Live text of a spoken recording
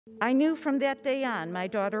I knew from that day on my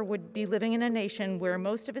daughter would be living in a nation where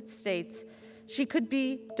most of its states she could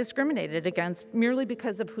be discriminated against merely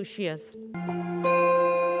because of who she is.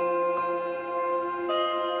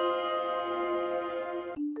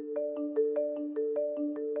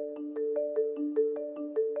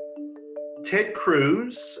 Ted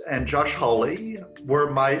Cruz and Josh Hawley were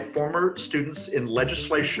my former students in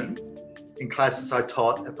legislation in classes I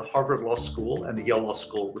taught at the Harvard Law School and the Yale Law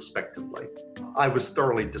School, respectively. I was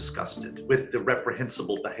thoroughly disgusted with the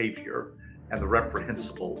reprehensible behavior and the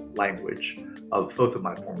reprehensible language of both of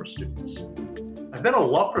my former students. I've been a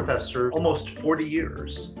law professor almost 40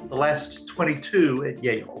 years, the last 22 at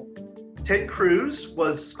Yale. Ted Cruz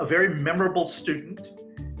was a very memorable student.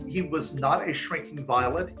 He was not a shrinking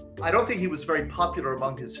violet. I don't think he was very popular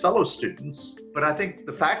among his fellow students, but I think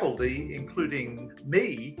the faculty, including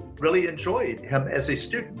me, really enjoyed him as a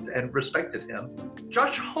student and respected him.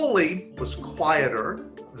 Josh Hawley was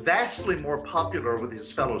quieter, vastly more popular with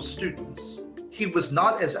his fellow students. He was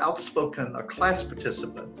not as outspoken a class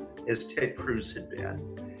participant as Ted Cruz had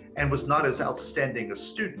been, and was not as outstanding a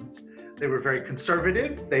student. They were very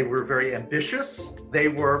conservative, they were very ambitious, they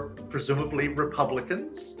were presumably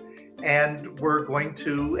Republicans, and were going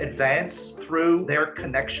to advance through their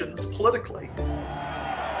connections politically.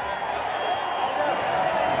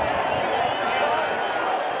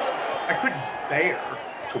 I couldn't bear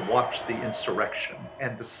to watch the insurrection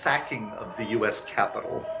and the sacking of the US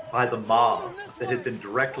Capitol by the mob that had been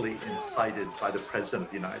directly incited by the President of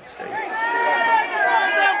the United States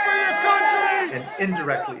and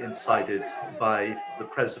indirectly incited by the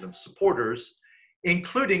President's supporters,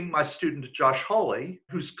 including my student Josh Hawley,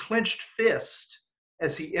 whose clenched fist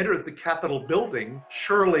as he entered the Capitol building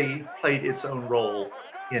surely played its own role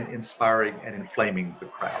in inspiring and inflaming the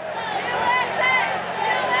crowd.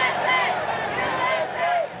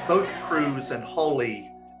 Both Cruz and Hawley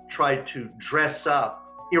tried to dress up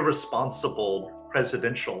irresponsible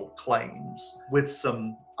presidential claims with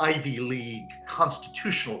some Ivy League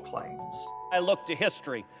constitutional claims. I look to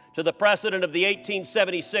history, to the precedent of the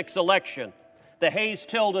 1876 election, the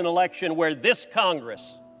Hayes-Tilden election, where this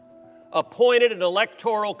Congress appointed an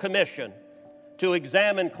electoral commission to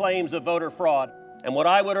examine claims of voter fraud. And what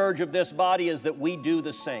I would urge of this body is that we do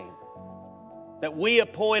the same, that we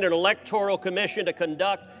appoint an electoral commission to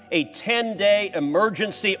conduct a 10-day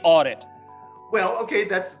emergency audit. Well, okay,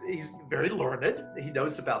 he's very learned. He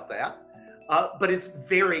knows about that. But it's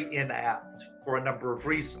very inapt for a number of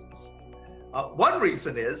reasons. One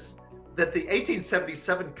reason is that the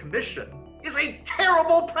 1877 commission is a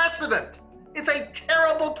terrible precedent. It's a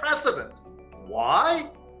terrible precedent. Why?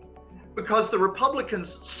 Because the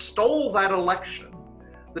Republicans stole that election.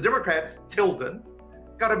 The Democrats, Tilden,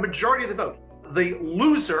 got a majority of the vote. The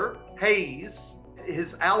loser, Hayes,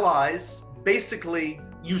 his allies basically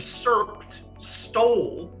usurped,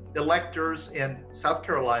 stole electors in South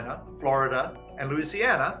Carolina, Florida, and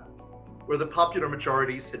Louisiana, where the popular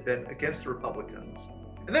majorities had been against the Republicans.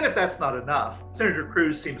 And then if that's not enough, Senator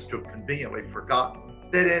Cruz seems to have conveniently forgotten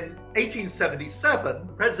that in 1877,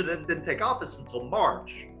 the president didn't take office until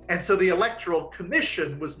March. And so the Electoral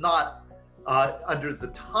Commission was not under the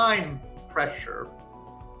time pressure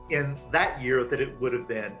in that year that it would have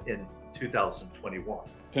been in 2021.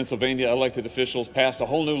 Pennsylvania elected officials passed a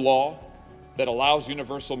whole new law that allows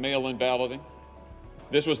universal mail-in balloting.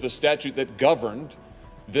 This was the statute that governed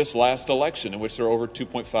this last election, in which there are over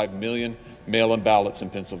 2.5 million mail-in ballots in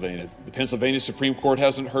Pennsylvania. The Pennsylvania Supreme Court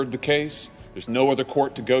hasn't heard the case. There's no other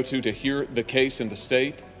court to go to hear the case in the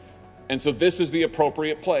state. And so this is the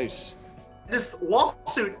appropriate place. This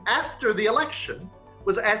lawsuit after the election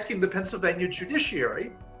was asking the Pennsylvania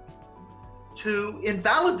judiciary to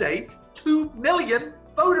invalidate 2 million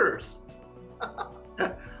voters.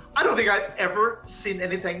 I don't think I've ever seen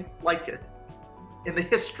anything like it in the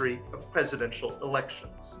history of presidential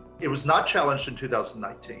elections. It was not challenged in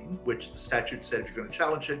 2019, which the statute said if you're going to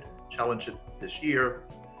challenge it this year.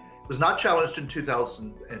 It was not challenged in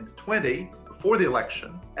 2020, before the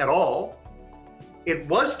election, at all. It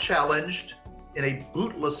was challenged in a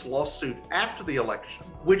bootless lawsuit after the election,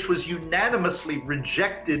 which was unanimously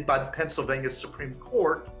rejected by the Pennsylvania Supreme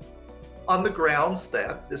Court on the grounds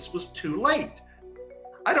that this was too late.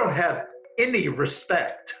 I don't have any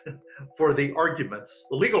respect for the arguments,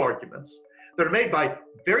 the legal arguments, that are made by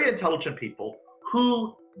very intelligent people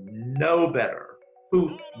who know better,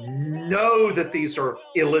 who know that these are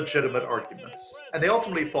illegitimate arguments. And they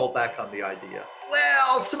ultimately fall back on the idea,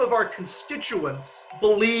 well, some of our constituents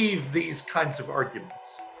believe these kinds of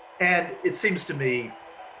arguments. And it seems to me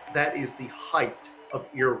that is the height of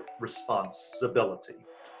irresponsibility.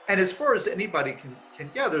 And as far as anybody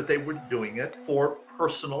can gather, they were doing it for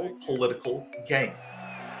personal political gain.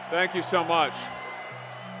 Thank you so much.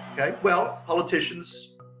 Okay, well, politicians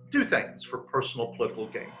do things for personal political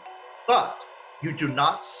gain, but you do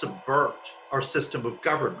not subvert our system of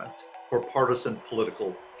government for partisan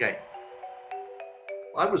political gain.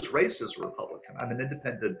 I was raised as a Republican. I'm an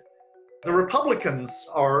independent. The Republicans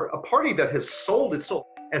are a party that has sold its soul.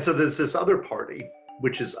 And so there's this other party,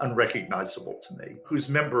 which is unrecognizable to me, whose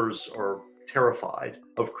members are terrified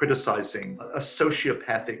of criticizing a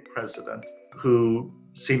sociopathic president who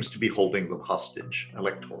seems to be holding them hostage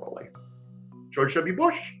electorally. George W.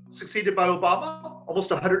 Bush, succeeded by Obama, almost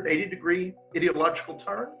a 180-degree ideological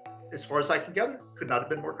turn, as far as I can gather, could not have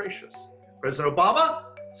been more gracious. President Obama,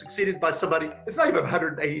 succeeded by somebody, it's not even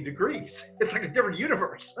 180 degrees. It's like a different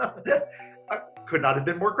universe. Could not have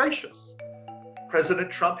been more gracious. President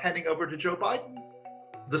Trump handing over to Joe Biden,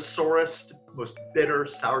 the sorest, most bitter,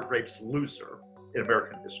 sour grapes loser in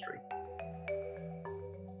American history.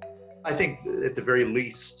 I think at the very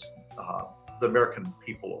least, the American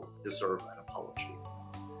people deserve an apology.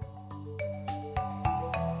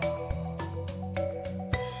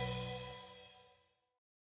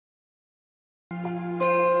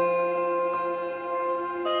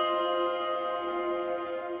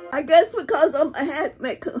 I guess because I'm a hat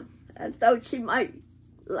maker, I thought she might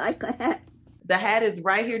like a hat. The hat is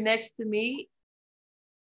right here next to me.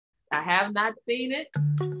 I have not seen it.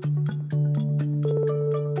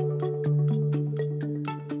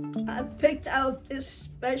 I picked out this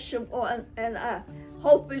special one, and I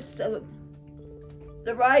hope it's the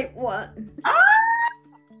right one.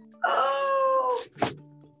 Oh,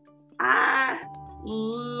 I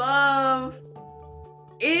love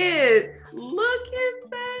it. Look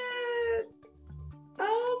at that.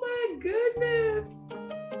 Oh my goodness.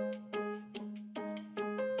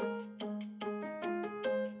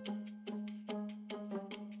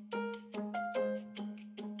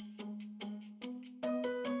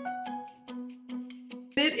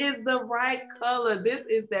 It is the right color. This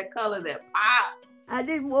is that color that pops. I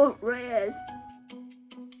didn't want red.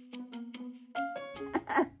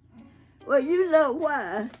 Well, you know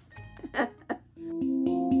why.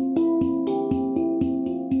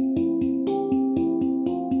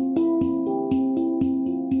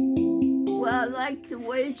 Well, I like the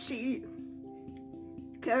way she,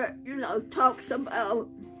 talks about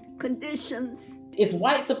conditions. It's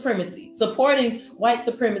white supremacy, supporting white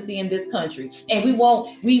supremacy in this country. And we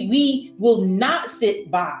will not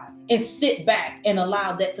sit by and sit back and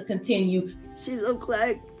allow that to continue. She looked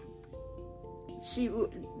like she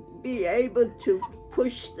would be able to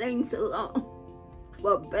push things along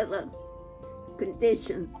for better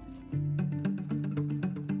conditions.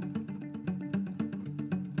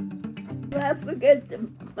 I forget the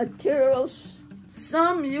materials.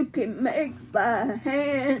 Some you can make by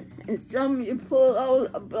hand, and some you pull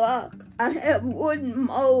out a block. I have wooden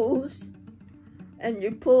molds, and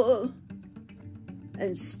you pull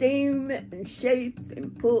and steam and shape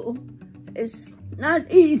and pull. It's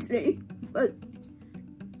not easy, but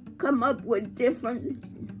come up with different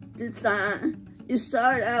design. You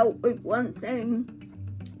start out with one thing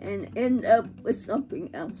and end up with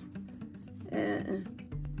something else.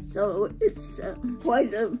 So it's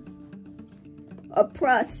quite a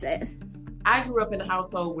process. I grew up in a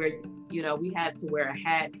household where, we had to wear a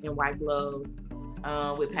hat and white gloves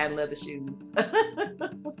with patent leather shoes.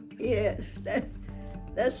 Yes,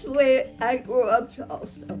 that's where I grew up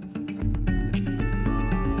also.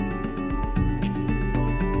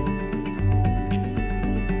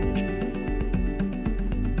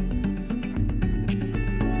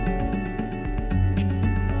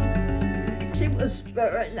 She was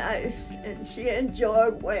very nice, and she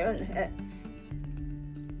enjoyed wearing hats.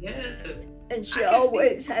 Yes. And she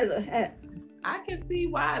always had a hat. I can see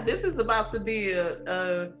why. This is about to be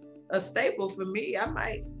a staple for me. I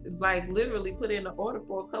might literally put in an order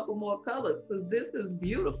for a couple more colors, because this is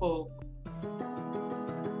beautiful.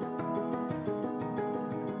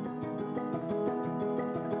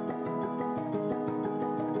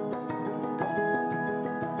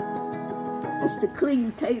 It's to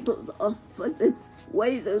clean tables for the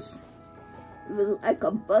waiters. It was like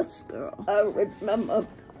a bus girl. I remember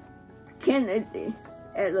Kennedy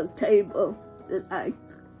at a table that I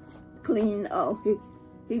cleaned off.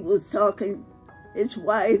 He was talking, his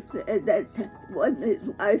wife at that time, wasn't his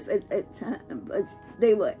wife at that time, but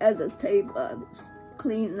they were at a table I was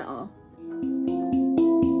cleaning off.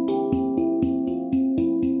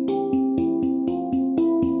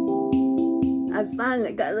 I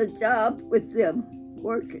finally got a job with them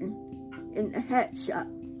working in the hat shop,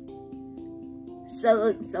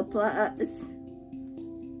 selling supplies.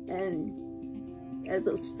 and as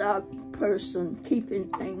a stock person, keeping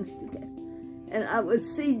things together. And I would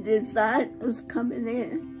see designers coming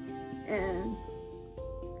in and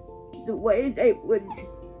the way they would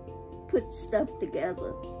put stuff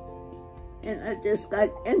together. And I just got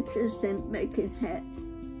interested in making hats.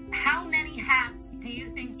 How many hats do you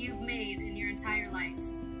think you've made in your entire life?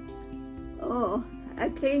 Oh, I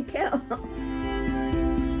can't count.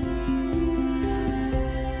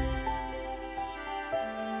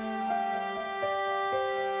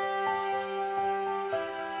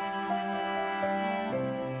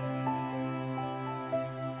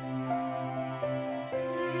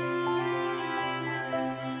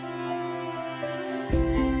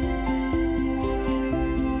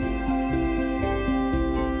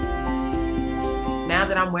 Now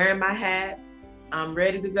that I'm wearing my hat, I'm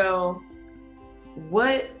ready to go.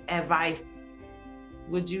 What advice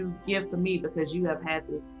would you give for me, because you have had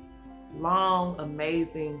this long,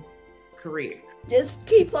 amazing career? Just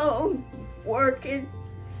keep on working.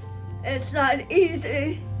 It's not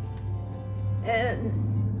easy, and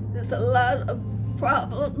there's a lot of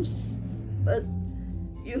problems, but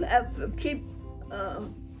you have to keep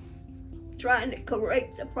trying to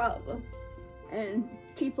correct the problem and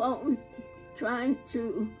keep on trying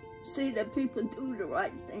to see that people do the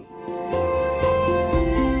right thing.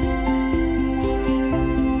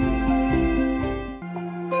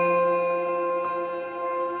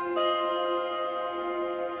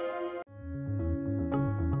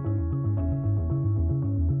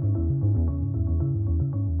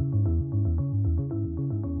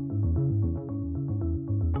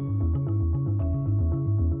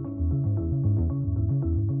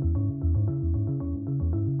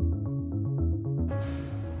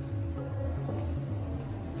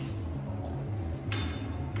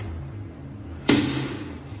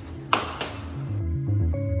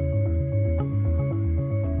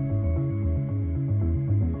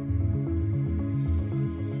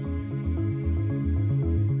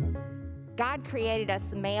 God created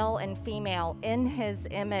us male and female. In His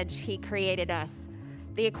image, He created us.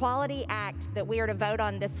 The Equality Act that we are to vote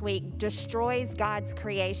on this week destroys God's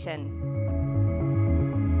creation.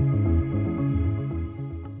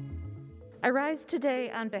 I rise today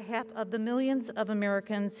on behalf of the millions of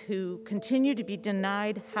Americans who continue to be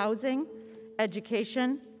denied housing,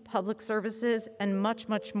 education, public services, and much,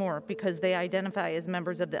 much more because they identify as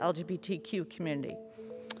members of the LGBTQ community.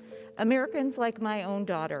 Americans like my own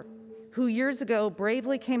daughter, who years ago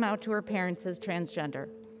bravely came out to her parents as transgender.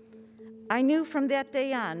 I knew from that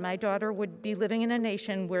day on my daughter would be living in a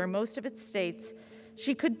nation where most of it states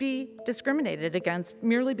she could be discriminated against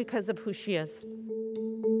merely because of who she is.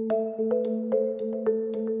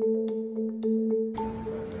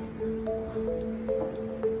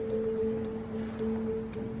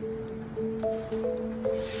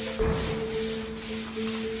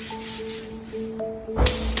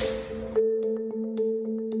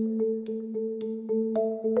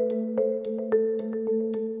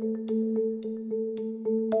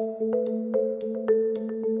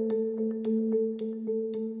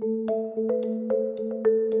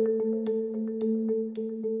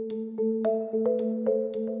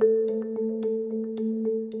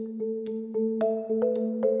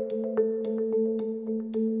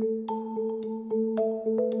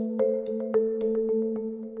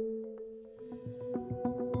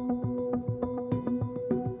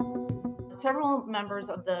 Several members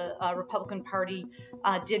of the Republican Party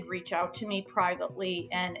did reach out to me privately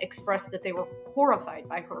and expressed that they were horrified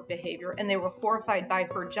by her behavior and they were horrified by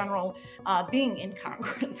her general being in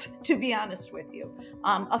Congress, to be honest with you.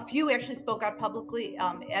 A few actually spoke out publicly.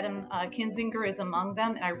 Adam Kinzinger is among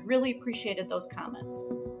them, and I really appreciated those comments.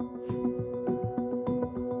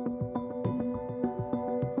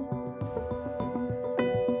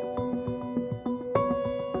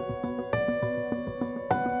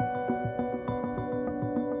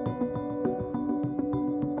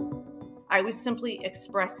 I was simply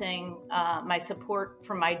expressing my support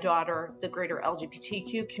for my daughter, the greater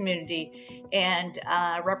LGBTQ community, and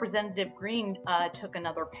Representative Green took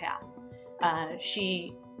another path.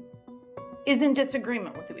 She is in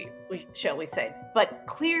disagreement with me, shall we say, but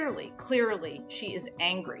clearly she is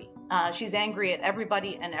angry. She's angry at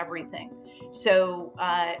everybody and everything. So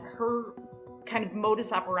her kind of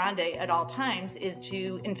modus operandi at all times is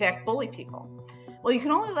to, in fact, bully people. Well, you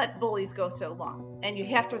can only let bullies go so long, and you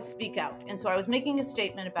have to speak out. And so I was making a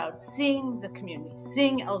statement about seeing the community,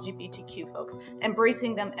 seeing LGBTQ folks,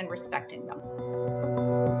 embracing them and respecting them.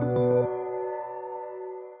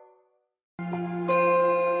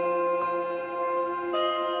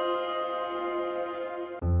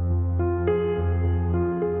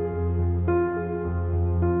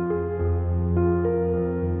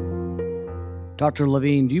 Dr.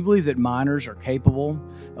 Levine, do you believe that minors are capable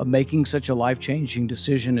of making such a life-changing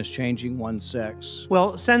decision as changing one's sex?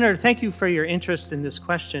 Well, Senator, thank you for your interest in this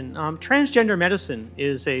question. Transgender medicine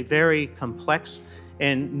is a very complex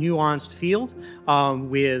and nuanced field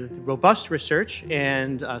with robust research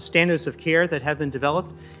and standards of care that have been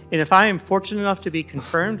developed. And if I am fortunate enough to be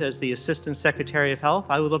confirmed as the Assistant Secretary of Health,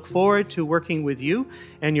 I would look forward to working with you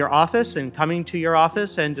and your office and coming to your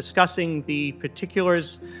office and discussing the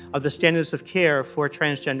particulars of the standards of care for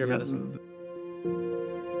transgender medicine.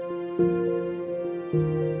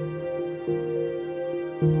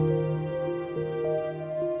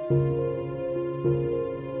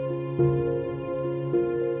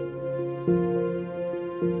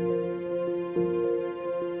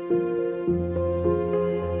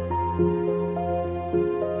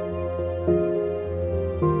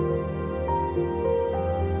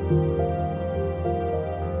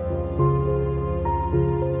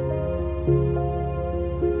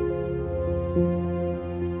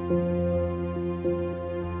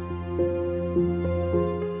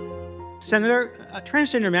 Senator,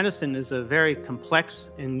 transgender medicine is a very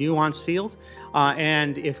complex and nuanced field,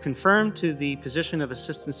 and if confirmed to the position of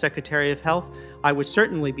Assistant Secretary of Health, I would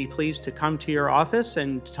certainly be pleased to come to your office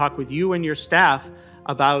and talk with you and your staff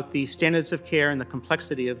about the standards of care and the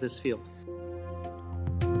complexity of this field.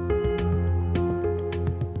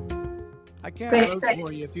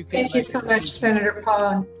 Thank you so much, Senator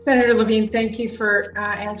Paul. Senator Levine, thank you for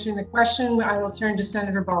answering the question. I will turn to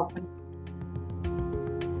Senator Baldwin.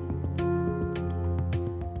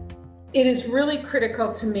 It is really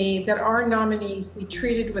critical to me that our nominees be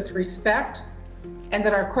treated with respect and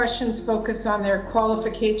that our questions focus on their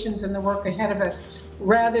qualifications and the work ahead of us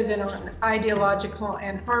rather than on ideological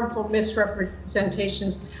and harmful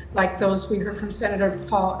misrepresentations like those we heard from Senator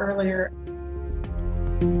Paul earlier.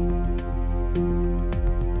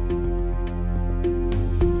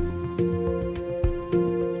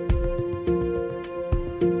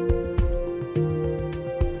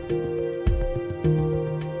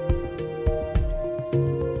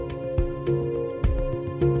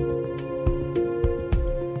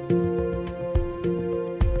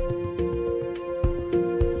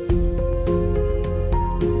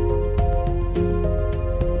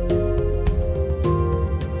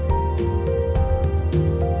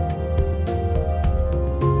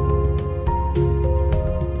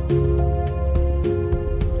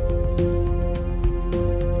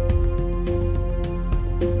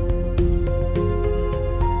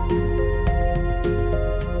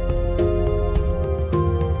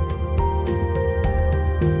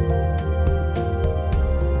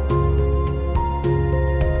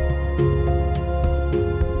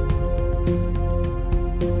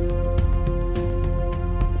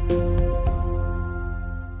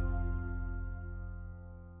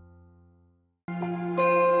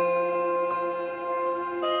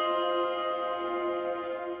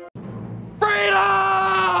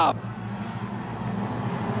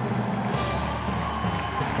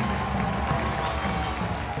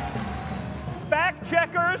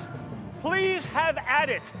 Checkers, please have at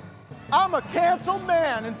it. I'm a canceled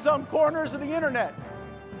man in some corners of the internet.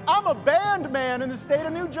 I'm a banned man in the state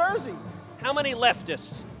of New Jersey. How many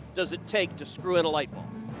leftists does it take to screw in a light bulb?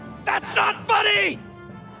 That's not funny!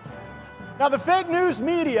 Now, the fake news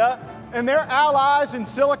media and their allies in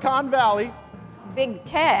Silicon Valley, big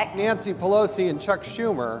tech, Nancy Pelosi and Chuck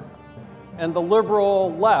Schumer, and the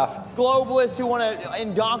liberal left, globalists who want to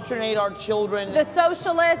indoctrinate our children, the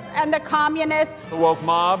socialists and the communists, the woke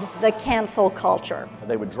mob, the cancel culture.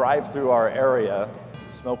 They would drive through our area,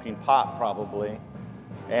 smoking pot probably,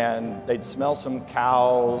 and they'd smell some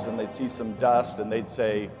cows and they'd see some dust and they'd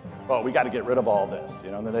say, well, we got to get rid of all this,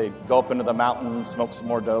 you know, and then they'd go up into the mountain, smoke some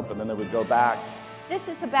more dope, and then they would go back. This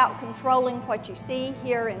is about controlling what you see,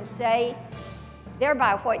 hear, and say,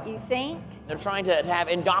 thereby what you think. They're trying to have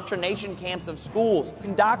indoctrination camps of schools.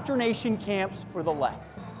 Indoctrination camps for the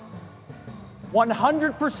left.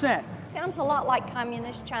 100%. Sounds a lot like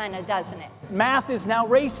communist China, doesn't it? Math is now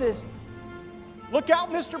racist. Look out,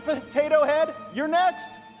 Mr. Potato Head, you're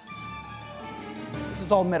next. This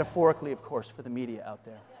is all metaphorically, of course, for the media out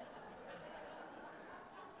there.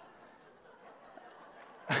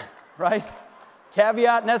 Right?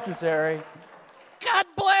 Caveat necessary. God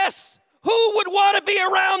bless! Who would want to be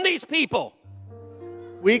around these people?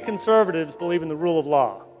 We conservatives believe in the rule of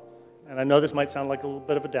law. And I know this might sound like a little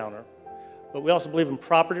bit of a downer, but we also believe in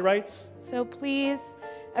property rights. So please,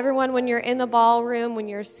 everyone, when you're in the ballroom, when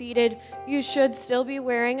you're seated, you should still be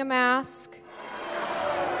wearing a mask.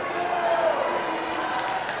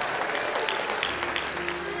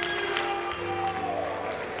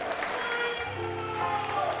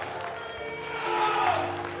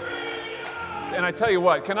 And I tell you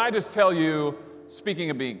what, can I just tell you, speaking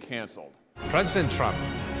of being canceled, President Trump,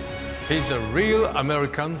 he's a real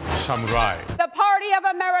American samurai. The party of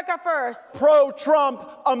America first. Pro-Trump,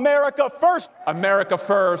 America first. America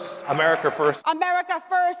first. America first. America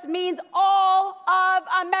first means all of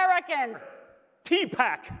Americans.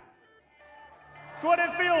 CPAC. That's what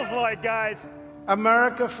it feels like, guys.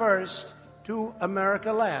 America first to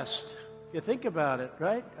America last. You think about it,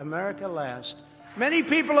 right? America last. Many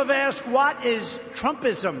people have asked, what is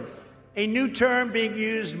Trumpism? A new term being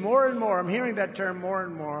used more and more. I'm hearing that term more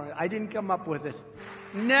and more. I didn't come up with it.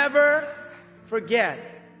 Never forget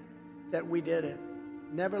that we did it.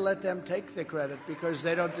 Never let them take the credit because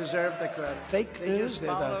they don't deserve the credit. Fake news, they're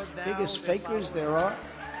the biggest fakers there are.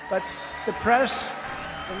 But the press,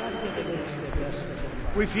 they're not giving us their best.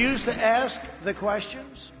 Refuse to ask the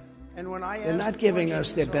questions. And when I ask, they're not giving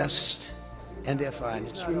us their best and their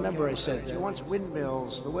finest. Remember I said that. He wants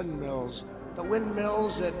windmills, the windmills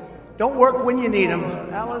that don't work when you need them.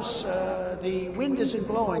 Alice, the wind isn't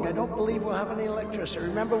blowing. I don't believe we'll have any electricity.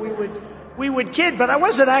 Remember, we would kid, but I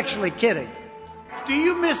wasn't actually kidding. Do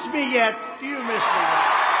you miss me yet? Do you miss me yet?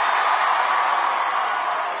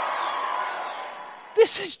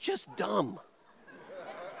 This is just dumb.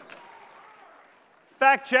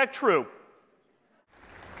 Fact check, true.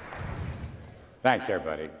 Thanks,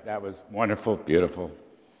 everybody. That was wonderful, beautiful.